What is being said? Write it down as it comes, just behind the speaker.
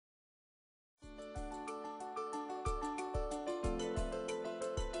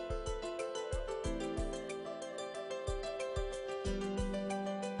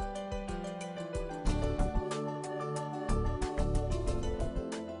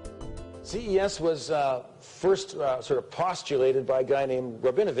CES was first sort of postulated by a guy named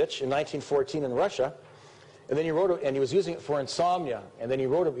Rabinovich in 1914 in Russia, and then he wrote and he was using it for insomnia, and then he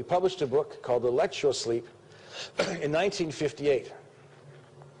published a book called Electro-Sleep in 1958.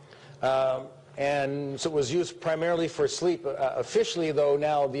 And so it was used primarily for sleep. Officially, though,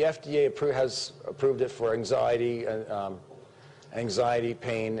 now the FDA has approved it for anxiety,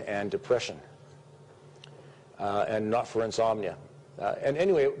 pain, and depression, and not for insomnia. And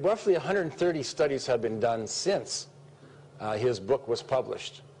anyway, roughly 130 studies have been done since his book was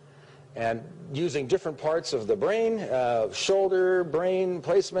published, and using different parts of the brain, shoulder, brain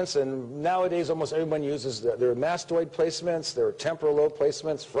placements, and nowadays almost everyone uses their mastoid placements, their temporal lobe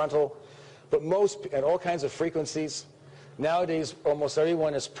placements, frontal, but and all kinds of frequencies. Nowadays, almost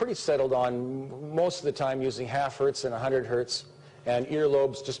everyone is pretty settled on, most of the time, using half hertz and 100 hertz, and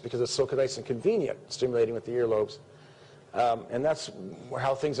earlobes, just because it's so nice and convenient, stimulating with the earlobes. And that's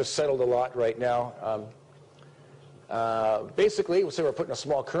how things are settled a lot right now. Basically, we'll say we're putting a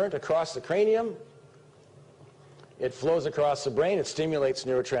small current across the cranium. It flows across the brain. It stimulates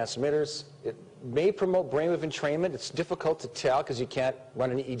neurotransmitters. It may promote brainwave entrainment. It's difficult to tell because you can't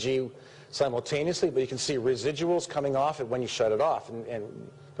run an EEG simultaneously, but you can see residuals coming off it when you shut it off,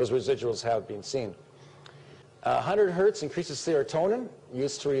 and those residuals have been seen. 100 hertz increases serotonin,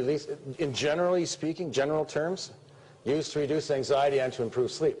 used to release, in generally speaking, general terms, used to reduce anxiety and to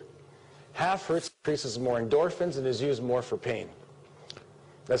improve sleep. Half hertz increases more endorphins and is used more for pain.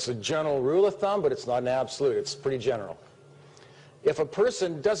 That's a general rule of thumb, but it's not an absolute. It's pretty general. If a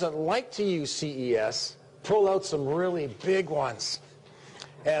person doesn't like to use CES, pull out some really big ones,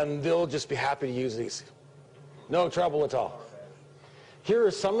 and they'll just be happy to use these. No trouble at all. Here are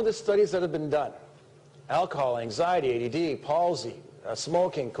some of the studies that have been done. Alcohol, anxiety, ADD, palsy,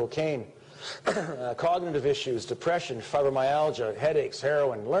 smoking, cocaine, cognitive issues, depression, fibromyalgia, headaches,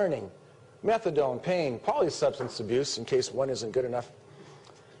 heroin, learning, methadone, pain, polysubstance abuse, in case one isn't good enough,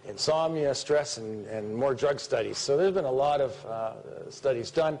 insomnia, stress, and more drug studies. So there's been a lot of studies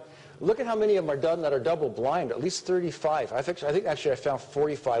done. Look at how many of them are done that are double-blind, at least 35. I think actually I found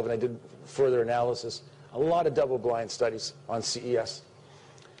 45 when I did further analysis. A lot of double-blind studies on CES.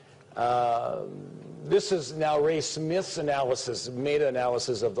 This is now Ray Smith's analysis,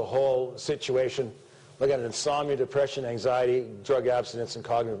 meta-analysis of the whole situation. Look at insomnia, depression, anxiety, drug abstinence, and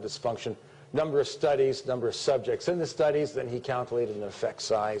cognitive dysfunction. Number of studies, number of subjects in the studies, then he calculated an effect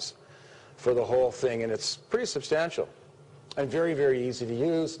size for the whole thing, and it's pretty substantial and very, very easy to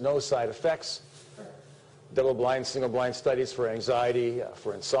use, no side effects. Double-blind, single-blind studies for anxiety,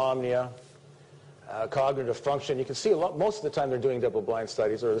 for insomnia, cognitive function. You can see most of the time they're doing double-blind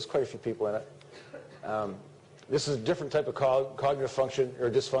studies, or there's quite a few people in it. This is a different type of cognitive function or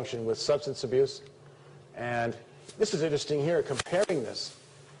dysfunction with substance abuse. And this is interesting here, comparing this.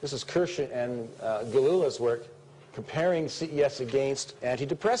 This is Kirsch and Galula's work, comparing CES against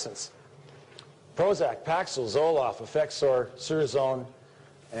antidepressants. Prozac, Paxil, Zoloft, Effexor, Surazone,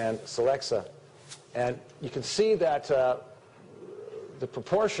 and Celexa. And you can see that the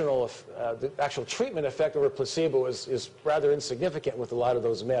proportional, the actual treatment effect over placebo is rather insignificant with a lot of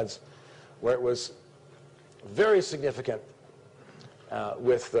those meds, where it was very significant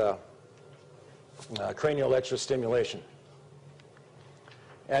with cranial electro stimulation.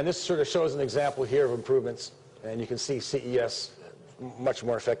 And this sort of shows an example here of improvements. And you can see CES much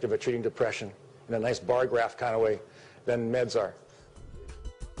more effective at treating depression in a nice bar graph kind of way than meds are.